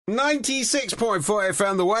96.4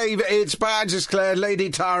 FM The Wave. It's Badges Claire. Lady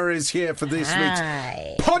Tara is here for this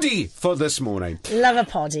week's poddy for this morning. Love a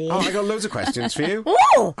poddy. Oh, I got loads of questions for you.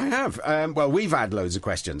 Ooh. I have. Well, we've had loads of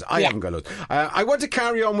questions. I haven't got loads. I want to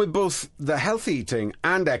carry on with both the healthy eating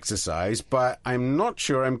and exercise, but I'm not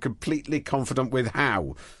sure I'm completely confident with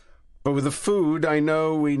how. But with the food, I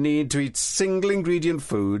know we need to eat single ingredient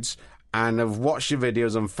foods, and I've watched your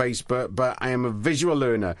videos on Facebook, but I am a visual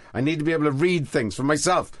learner. I need to be able to read things for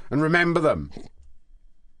myself and remember them.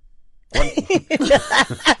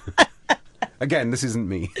 Again, this isn't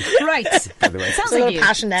me. Right. By the way. Sounds like you.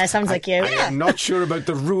 Passion there. Sounds like you. I am not sure about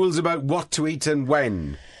the rules about what to eat and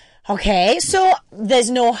when. Okay, so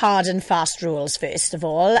there's no hard and fast rules, first of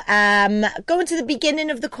all. Going to the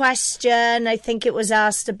beginning of the question, I think it was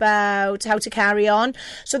asked about how to carry on.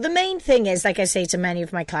 So the main thing is, like I say to many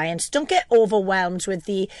of my clients, don't get overwhelmed with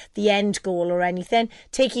the end goal or anything.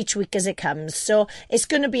 Take each week as it comes. So it's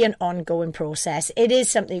going to be an ongoing process. It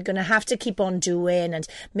is something you're going to have to keep on doing and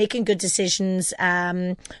making good decisions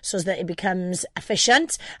so that it becomes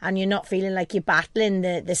efficient and you're not feeling like you're battling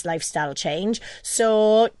this lifestyle change.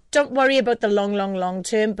 So don't worry about the long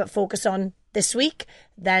term, but focus on this week,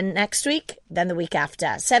 then next week, then the week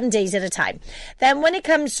after. 7 days at a time. Then when it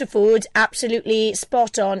comes to food, absolutely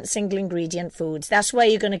spot on single ingredient foods. That's where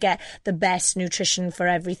you're going to get the best nutrition for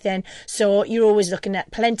everything. So you're always looking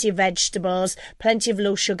at plenty of vegetables, plenty of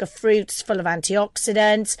low sugar fruits full of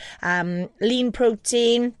antioxidants, lean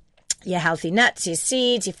protein, your healthy nuts, your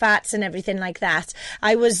seeds, your fats and everything like that.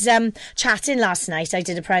 I was chatting last night. I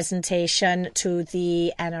did a presentation to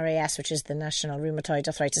the NRAS, which is the National Rheumatoid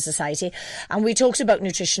Arthritis Society, and we talked about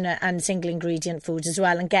nutrition and single ingredient foods as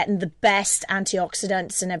well and getting the best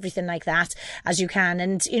antioxidants and everything like that as you can.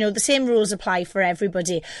 And, you know, the same rules apply for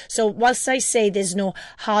everybody. So whilst I say there's no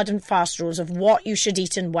hard and fast rules of what you should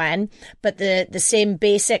eat and when, but the same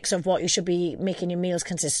basics of what you should be making your meals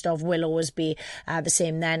consist of will always be the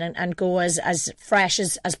same then, and go as fresh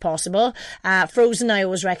as possible. Frozen, I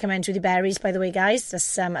always recommend with your berries, by the way, guys.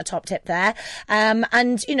 That's a top tip there.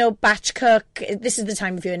 And, you know, batch cook. This is the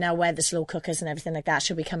time of year now where the slow cookers and everything like that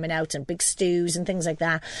should be coming out, and big stews and things like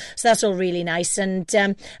that. So that's all really nice. And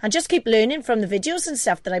just keep learning from the videos and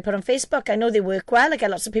stuff that I put on Facebook. I know they work well. I get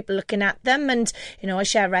lots of people looking at them, and, you know, I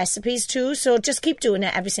share recipes too. So just keep doing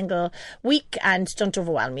it every single week and don't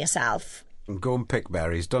overwhelm yourself. Go and pick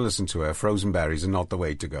berries. Don't listen to her. Frozen berries are not the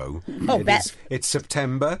way to go. It's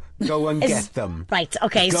September. Go and get them. Right,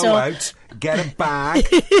 okay. Go out, get a bag,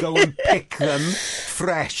 go and pick them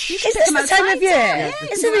fresh. Is this the time of year? Yeah,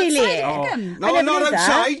 is it really? No, not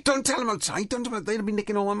outside. Don't tell them outside. They'll be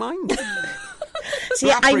nicking all my mind. See,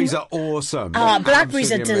 blackberries are awesome.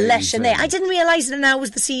 Blackberries are delish. I didn't realise that now was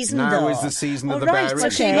the season, though. Now is the season of the berries.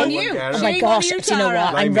 Okay. Oh my gosh, do you know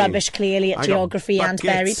what? I'm rubbish clearly at geography and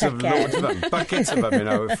berry picking. Buckets of them in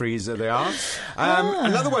our freezer they are.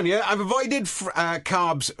 Another one, I've avoided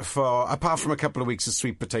carbs apart from a couple of weeks of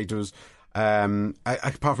sweet potatoes,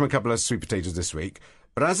 apart from a couple of sweet potatoes this week.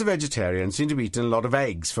 But as a vegetarian, I seem to be eating a lot of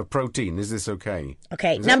eggs for protein. Is this okay?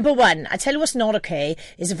 Okay, number one, I tell you what's not okay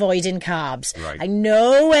is avoiding carbs. Right. I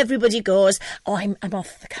know everybody goes, I'm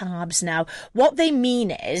off the carbs now. What they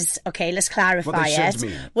mean is, okay, let's clarify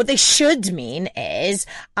What they should mean is,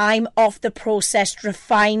 I'm off the processed,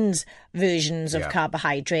 refined versions of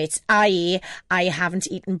carbohydrates, i.e. I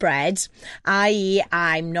haven't eaten bread, i.e.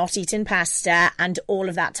 I'm not eating pasta and all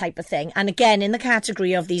of that type of thing. And again, in the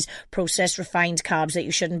category of these processed refined carbs that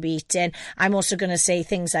you shouldn't be eating, I'm also going to say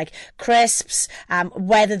things like crisps,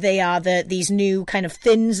 whether they are these new kind of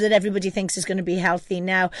thins that everybody thinks is going to be healthy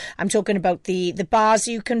now. I'm talking about the bars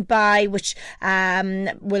you can buy, which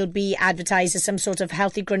will be advertised as some sort of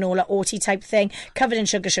healthy granola oaty type thing, covered in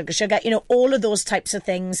sugar. You know, all of those types of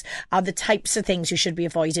things are the types of things you should be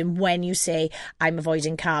avoiding when you say I'm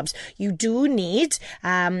avoiding carbs. You do need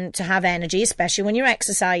to have energy, especially when you're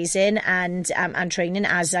exercising and training,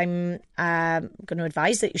 as I'm going to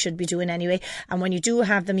advise that you should be doing anyway. And when you do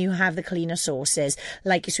have them, you have the cleaner sources,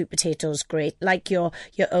 like your sweet potatoes, great, like your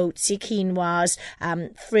oats, your quinoas,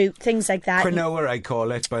 fruit, things like that. Quinoa, I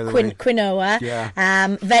call it, by the way. Quinoa.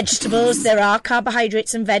 Yeah. Vegetables, there are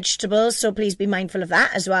carbohydrates in vegetables, so please be mindful of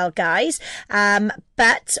that as well, guys.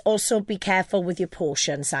 But also be careful with your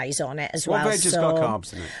portion size on it as well. What veg has got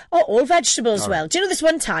carbs in it? Oh, all vegetables will. Do you know this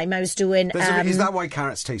one time I was doing... is that why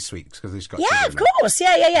carrots taste sweet? Because they've got yeah, of course.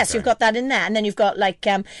 Yeah. Okay. So you've got that in there. And then you've got like,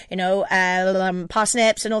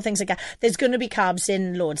 parsnips and all things like that. There's going to be carbs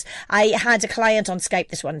in loads. I had a client on Skype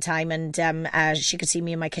this one time and she could see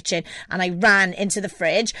me in my kitchen and I ran into the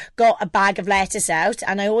fridge, got a bag of lettuce out.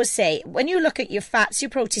 And I always say, when you look at your fats, your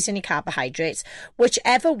proteins and your carbohydrates,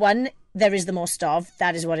 whichever one there is the most of.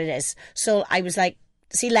 That is what it is. So I was like,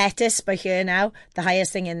 see lettuce by here now, the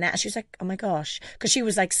highest thing in there. She was like, oh my gosh, because she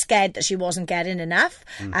was like scared that she wasn't getting enough.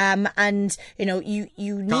 And you know, you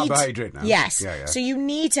need carbohydrate now. Yes. Yeah. So you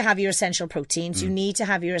need to have your essential proteins. You need to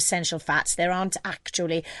have your essential fats. There aren't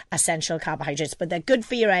actually essential carbohydrates, but they're good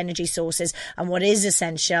for your energy sources. And what is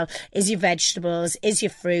essential is your vegetables, is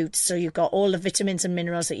your fruits. So you've got all the vitamins and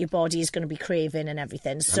minerals that your body is going to be craving and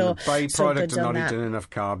everything. So and the byproduct of not eating enough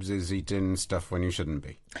carbs is eating stuff when you shouldn't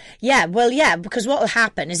be. Yeah, well, yeah, because what will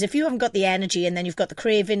happen is if you haven't got the energy and then you've got the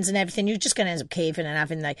cravings and everything, you're just going to end up caving and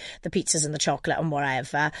having like the pizzas and the chocolate and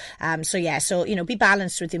whatever. So you know, be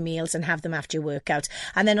balanced with your meals and have them after your workout.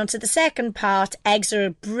 And then on to the second part, eggs are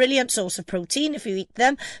a brilliant source of protein if you eat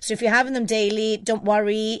them. So if you're having them daily, don't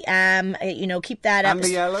worry, you know, keep that up. And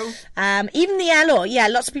the yellow? Even the yellow, yeah,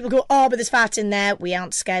 lots of people go, oh, but there's fat in there. We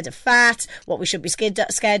aren't scared of fat. What we should be scared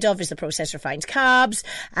of is the processed refined carbs.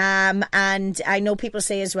 And I know people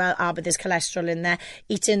say as well, but there's cholesterol in there.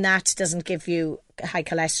 Eating that doesn't give you high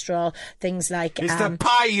cholesterol. Things like it's the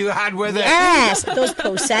pie you had with it. Yes, those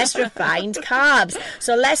processed refined carbs.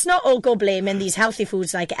 So let's not all go blaming these healthy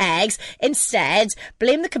foods like eggs. Instead,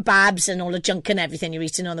 blame the kebabs and all the junk and everything you're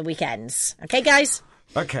eating on the weekends. Okay, guys?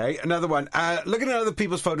 Okay, another one. Looking at other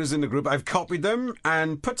people's photos in the group, I've copied them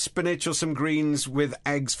and put spinach or some greens with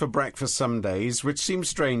eggs for breakfast some days, which seems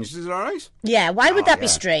strange. Is it all right? Yeah, why would that be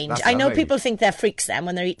strange? That's I know lovely. people think they're freaks then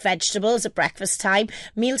when they eat vegetables at breakfast time.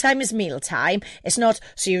 Mealtime is mealtime. It's not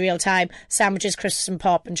cereal time, sandwiches, crisps and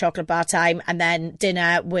pop and chocolate bar time, and then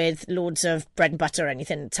dinner with loads of bread and butter or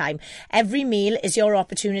anything at the time. Every meal is your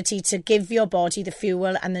opportunity to give your body the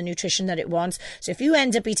fuel and the nutrition that it wants. So if you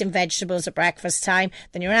end up eating vegetables at breakfast time,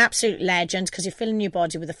 then you're an absolute legend because you're filling your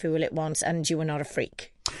body with the fuel it wants and you are not a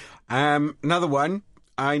freak. Another one.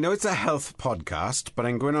 I know it's a health podcast, but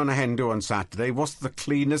I'm going on a hen do on Saturday. What's the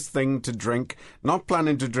cleanest thing to drink? Not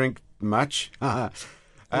planning to drink much. But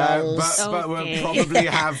we'll probably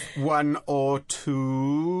have one or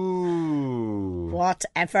two.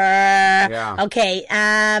 Whatever. Yeah. Okay,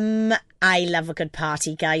 I love a good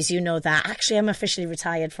party, guys. You know that. Actually, I'm officially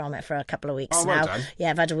retired from it for a couple of weeks well now. done.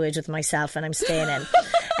 Yeah, I've had a word with myself and I'm staying in.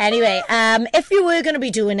 Anyway, if you were going to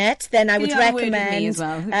be doing it, then I would recommend... Have a word with me as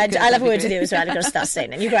well. I'll have a word with you as well. You've got to start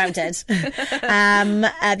staying in. You're grounded.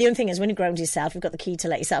 The only thing is, when you ground yourself, you've got the key to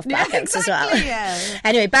let yourself back out as well. Yeah.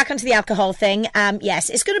 Anyway, back onto the alcohol thing.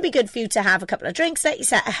 Yes, it's going to be good for you to have a couple of drinks, let you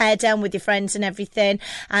set a hair down with your friends and everything.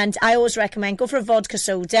 And I always recommend go for a vodka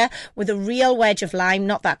soda with a real wedge of lime,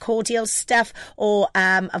 not that cordial stuff, or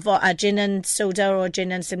a gin and soda or a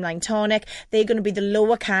gin and slim lime tonic. They're going to be the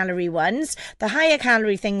lower calorie ones. The higher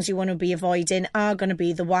calorie things you want to be avoiding are going to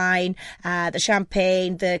be the wine, the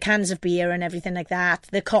champagne, the cans of beer and everything like that,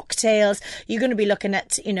 the cocktails. You're going to be looking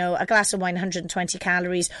at, you know, a glass of wine, 120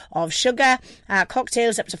 calories of sugar,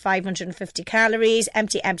 cocktails up to 550 calories,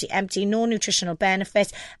 empty, no nutritional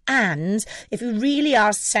benefit. And if you really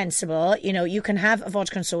are sensible, you know, you can have a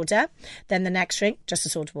vodka and soda, then the next drink, just a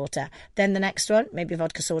soda water, then the next one, maybe a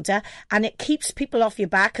vodka soda, and it keeps people off your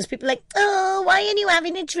back because people are like, oh, why are you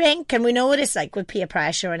having a drink? And we know what it's like with peer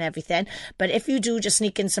pressure and everything. But if you do just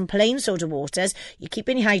sneak in some plain soda waters, you're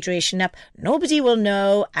keeping your hydration up, nobody will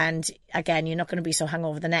know, and again, you're not going to be so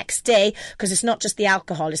hungover the next day because it's not just the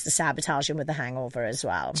alcohol, it's the sabotaging with the hangover as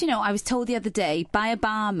well. Do you know, I was told the other day by a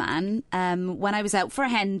barman when I was out for a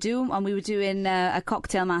hen do and we were doing a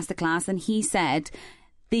cocktail masterclass, and he said,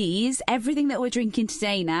 everything that we're drinking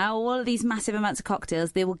today now, all of these massive amounts of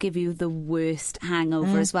cocktails, they will give you the worst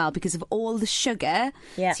hangover as well because of all the sugar.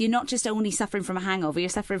 Yeah. So you're not just only suffering from a hangover, you're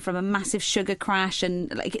suffering from a massive sugar crash,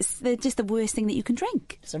 and like it's just the worst thing that you can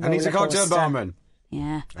drink. And he's a cocktail barman.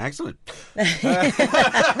 Yeah. Excellent. And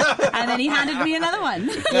then he handed me another one.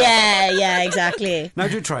 Yeah, exactly. Now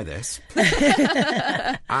do try this.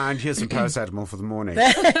 And here's some paracetamol for the morning.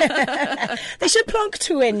 They should plonk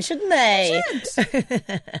two in, shouldn't they?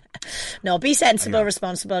 No, be sensible,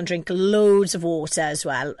 responsible, and drink loads of water as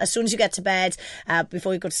well. As soon as you get to bed,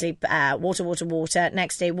 before you go to sleep, water.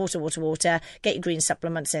 Next day, water. Get your green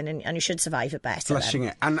supplements in, and you should survive it better. Flushing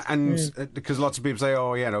it. And because lots of people say,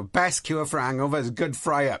 oh, you know, best cure for hangover is good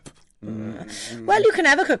fry up. Well, you can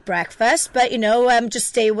have a cooked breakfast, but, you know, just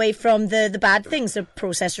stay away from the bad things, the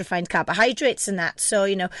processed refined carbohydrates and that. So,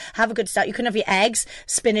 you know, have a good start. You can have your eggs,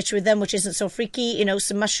 spinach with them, which isn't so freaky, you know,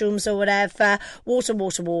 some mushrooms or whatever, water,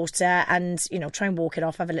 and, you know, try and walk it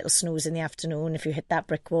off, have a little snooze in the afternoon if you hit that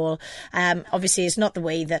brick wall. Obviously, it's not the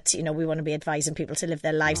way that, you know, we want to be advising people to live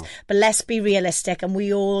their lives, but let's be realistic, and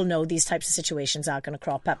we all know these types of situations are going to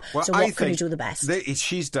crop up. Well, so what can we do the best?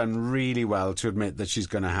 She's done really well to admit that she's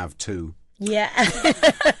going to have two. Yeah.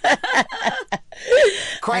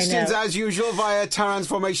 Questions as usual via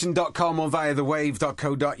transformation.com or via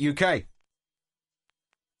thewave.co.uk.